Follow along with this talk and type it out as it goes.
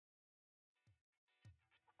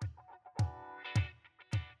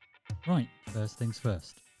Right, first things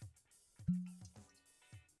first.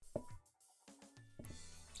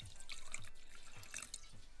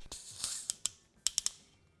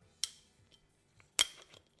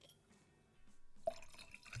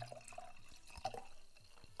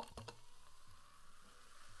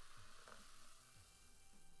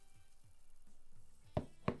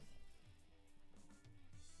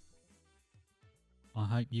 I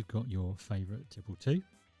hope you've got your favourite tipple too.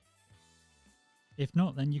 If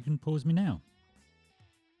not, then you can pause me now.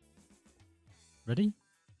 Ready?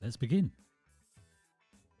 Let's begin.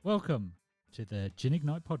 Welcome to the Gin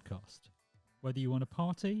Ignite podcast. Whether you want to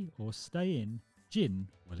party or stay in, gin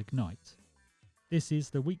will ignite. This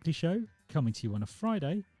is the weekly show coming to you on a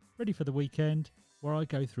Friday, ready for the weekend, where I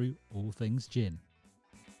go through all things gin.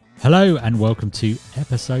 Hello and welcome to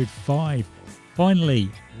episode 5.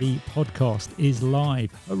 Finally, the podcast is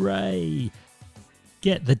live. Hooray!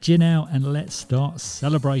 Get the gin out and let's start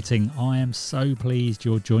celebrating. I am so pleased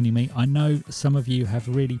you're joining me. I know some of you have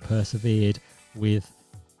really persevered with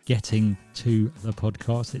getting to the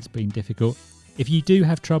podcast. It's been difficult. If you do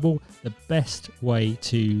have trouble, the best way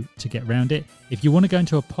to get around it, if you want to go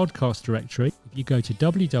into a podcast directory, if you go to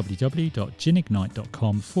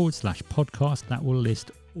www.ginignite.com/podcast, that will list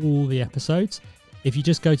all the episodes. If you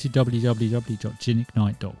just go to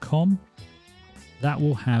www.ginignite.com, that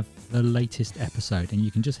will have the latest episode, and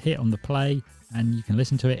you can just hit on the play and you can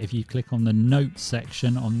listen to it. If you click on the notes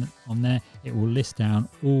section on there, it will list down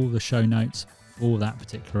all the show notes for that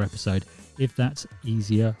particular episode, if that's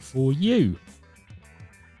easier for you.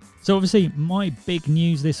 So obviously my big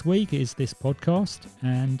news this week is this podcast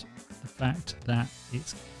and the fact that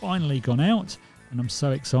it's finally gone out, and I'm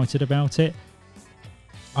so excited about it.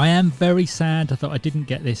 I am very sad that I didn't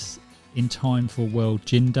get this in time for World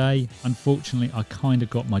Gin Day. Unfortunately, I kind of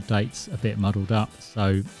got my dates a bit muddled up,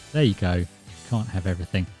 so there you go. Can't have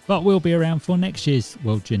everything. But we'll be around for next year's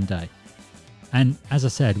World Gin Day. And as I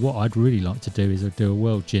said, what I'd really like to do is do a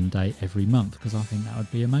World Gin Day every month, because I think that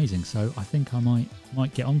would be amazing. So I think I might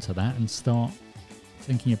get onto that and start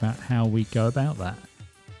thinking about how we go about that.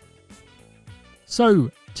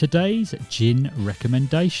 So today's gin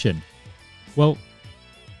recommendation. Well,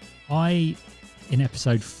 in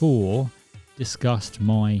episode 4, discussed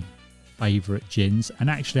my favourite gins, and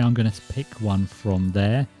actually I'm going to pick one from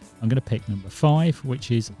there. I'm going to pick number 5,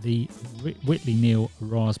 which is the Whitley Neill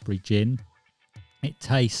Raspberry Gin. It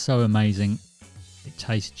tastes so amazing. It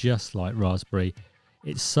tastes just like raspberry.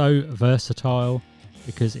 It's so versatile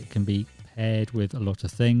because it can be paired with a lot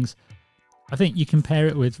of things. I think you can pair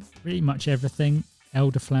it with pretty much everything.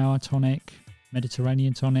 Elderflower tonic,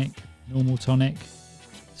 Mediterranean tonic, normal tonic.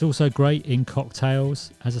 It's also great in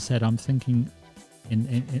cocktails. As I said, I'm thinking I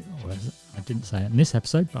didn't say it in this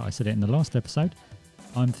episode, but I said it in the last episode.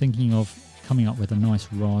 I'm thinking of coming up with a nice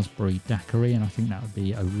raspberry daiquiri, and I think that would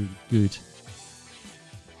be a really good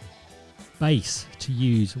base to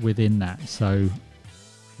use within that. So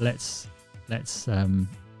let's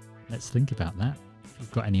think about that. If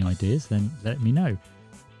you've got any ideas, then let me know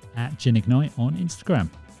at Gin Ignite on Instagram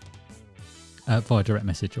via direct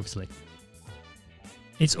message, obviously.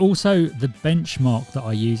 It's also the benchmark that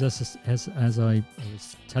I use, as I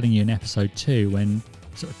was telling you in episode 2, when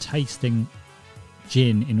sort of tasting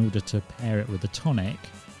gin in order to pair it with a tonic.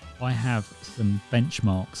 I have some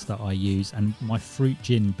benchmarks that I use, and my fruit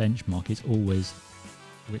gin benchmark is always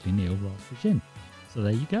Whitley Neill Raspberry Gin. So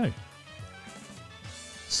there you go.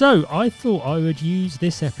 So I thought I would use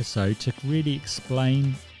this episode to really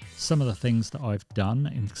explain some of the things that I've done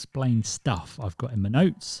and explain stuff I've got in my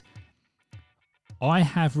notes. I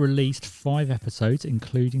have released 5 episodes,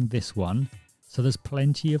 including this one, so there's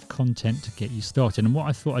plenty of content to get you started. And what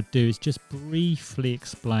I thought I'd do is just briefly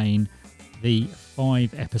explain the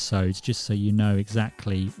 5 episodes, just so you know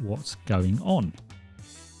exactly what's going on.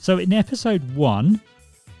 So in episode 1,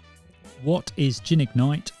 what is Gin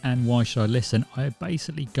Ignite and why should I listen? I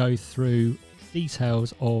basically go through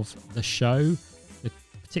details of the show, the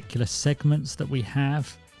particular segments that we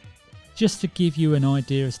have, just to give you an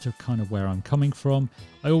idea as to kind of where I'm coming from.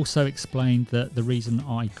 I also explained that the reason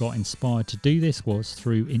I got inspired to do this was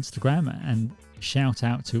through Instagram, and shout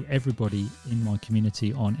out to everybody in my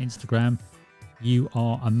community on Instagram. You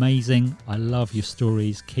are amazing. I love your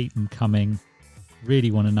stories. Keep them coming.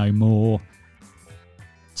 Really want to know more.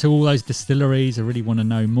 To all those distilleries, I really want to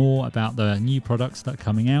know more about the new products that are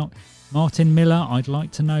coming out. Martin Miller, I'd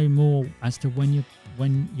like to know more as to when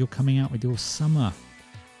you're coming out with your summer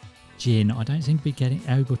gin. I don't seem to be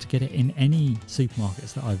able to get it in any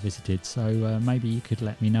supermarkets that I've visited, so maybe you could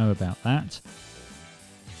let me know about that.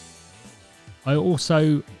 I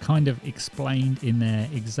also kind of explained in there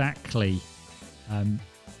exactly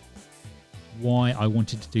why I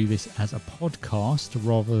wanted to do this as a podcast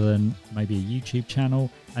rather than maybe a YouTube channel.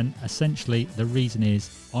 And essentially the reason is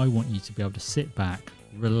I want you to be able to sit back,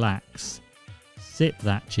 relax, sip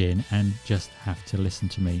that gin and just have to listen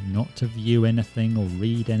to me, not to view anything or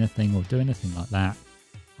read anything or do anything like that.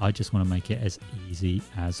 I just want to make it as easy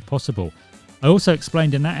as possible. I also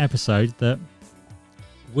explained in that episode that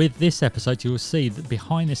with this episode, you will see that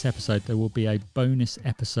behind this episode, there will be a bonus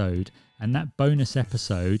episode. And that bonus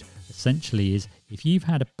episode essentially is if you've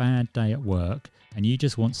had a bad day at work and you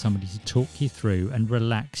just want somebody to talk you through and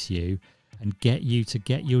relax you and get you to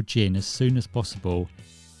get your gin as soon as possible,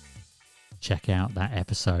 check out that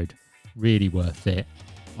episode. Really worth it.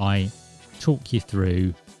 I talk you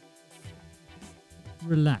through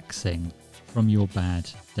relaxing from your bad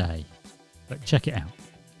day. But check it out.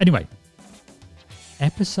 Anyway,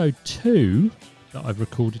 episode 2 that I've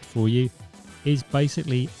recorded for you is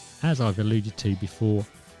basically, as I've alluded to before,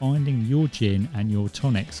 finding your gin and your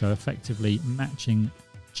tonic. So effectively matching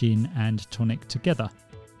gin and tonic together.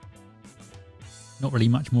 Not really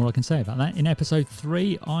much more I can say about that. In episode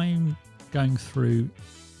 3, I'm going through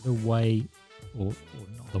the way, or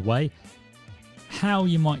not the way, how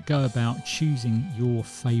you might go about choosing your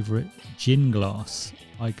favourite gin glass.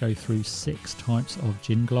 I go through 6 types of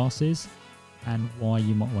gin glasses and why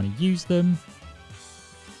you might want to use them.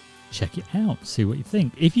 Check it out, see what you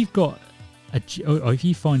think. If you've got or if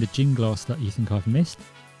you find a gin glass that you think I've missed,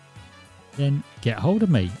 then get hold of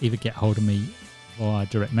me. Either get hold of me via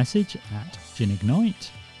direct message at Gin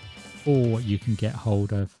Ignite, or you can get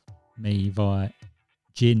hold of me via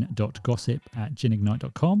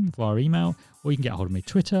gin.gossip@ginignite.com via email, or you can get hold of me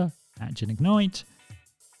Twitter at Gin Ignite,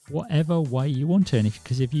 whatever way you want to. And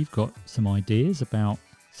because if you've got some ideas about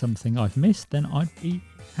something I've missed, then I'd be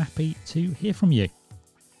happy to hear from you.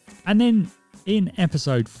 And then in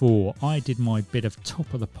episode 4, I did my bit of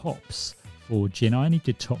top of the pops for gin. I only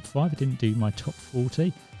did top 5, I didn't do my top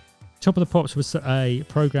 40. Top of the Pops was a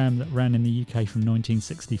program that ran in the UK from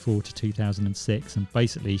 1964 to 2006 and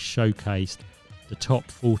basically showcased the top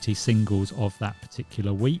 40 singles of that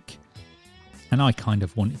particular week. And I kind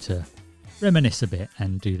of wanted to reminisce a bit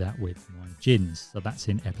and do that with my gins. So that's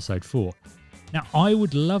in episode 4. Now, I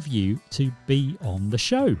would love you to be on the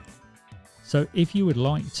show. So if you would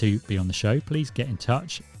like to be on the show, please get in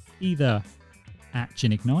touch either at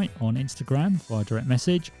Gin Ignite on Instagram via direct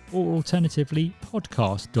message, or alternatively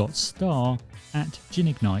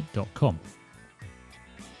podcast.star@ginignite.com.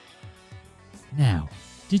 Now,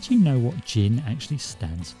 did you know what gin actually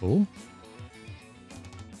stands for?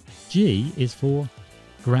 G is for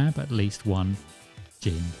grab at least one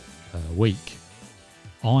gin per week.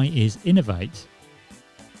 I is innovate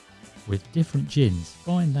with different gins.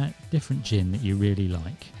 Find that different gin that you really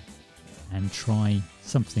like and try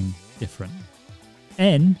something different.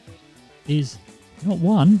 N is not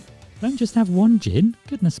one. Don't just have one gin.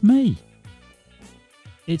 Goodness me.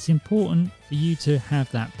 It's important for you to have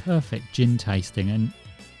that perfect gin tasting, and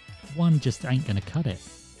one just ain't going to cut it.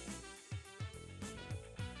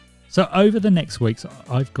 So over the next weeks,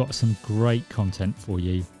 I've got some great content for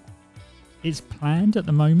you. It's planned at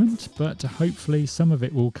the moment, but hopefully some of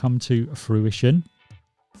it will come to fruition.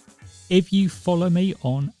 If you follow me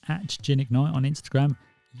on @GinIgnite on Instagram,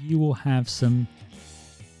 you will have some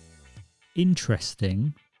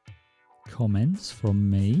interesting comments from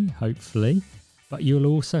me, hopefully, but you'll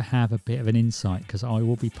also have a bit of an insight because I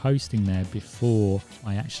will be posting there before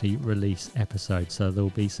I actually release episodes, so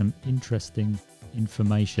there'll be some interesting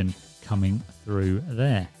information coming through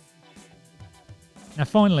there. Now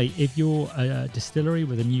finally, if you're a distillery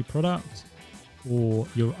with a new product or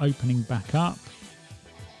you're opening back up,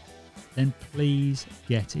 then please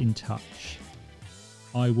get in touch.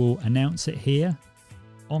 I will announce it here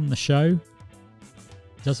on the show.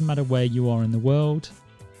 Doesn't matter where you are in the world,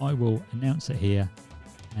 I will announce it here,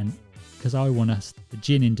 and because I want the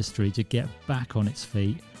gin industry to get back on its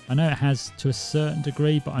feet. I know it has to a certain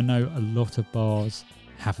degree, but I know a lot of bars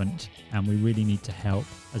haven't, and we really need to help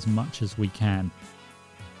as much as we can.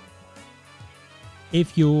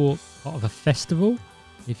 If you're part of a festival,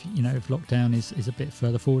 if lockdown is a bit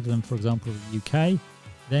further forward than, for example, the UK,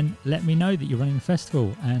 then let me know that you're running a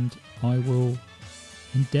festival and I will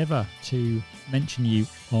endeavour to mention you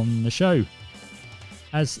on the show.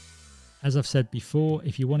 As I've said before,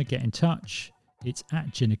 if you want to get in touch, it's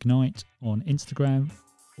 @GinIgnite on Instagram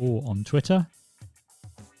or on Twitter,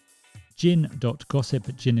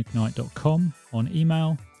 gin.gossip@ginignite.com on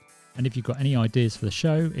email, and if you've got any ideas for the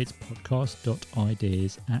show, it's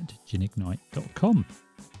podcast.ideas@ginignite.com.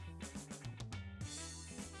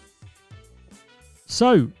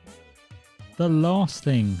 So, the last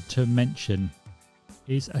thing to mention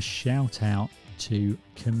is a shout out to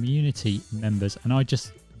community members. And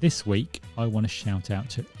this week, I want to shout out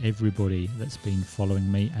to everybody that's been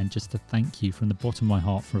following me and just to thank you from the bottom of my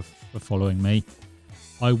heart for following me.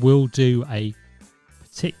 I will do a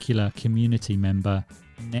particular community member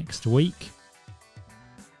next week.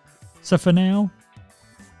 So for now,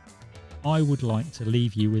 I would like to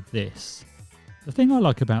leave you with this. The thing I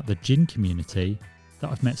like about the gin community that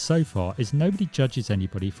I've met so far is nobody judges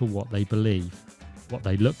anybody for what they believe, what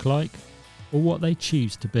they look like, or what they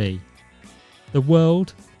choose to be. The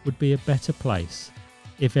world would be a better place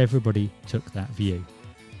if everybody took that view.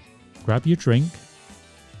 Grab your drink,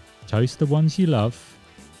 toast the ones you love,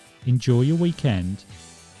 enjoy your weekend,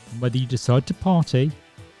 and whether you decide to party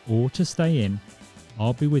or to stay in,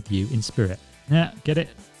 I'll be with you in spirit. Nah, get it?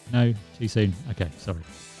 No, too soon. Okay, sorry.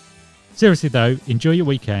 Seriously though, enjoy your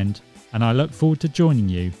weekend, and I look forward to joining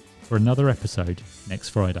you for another episode next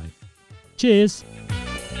Friday. Cheers!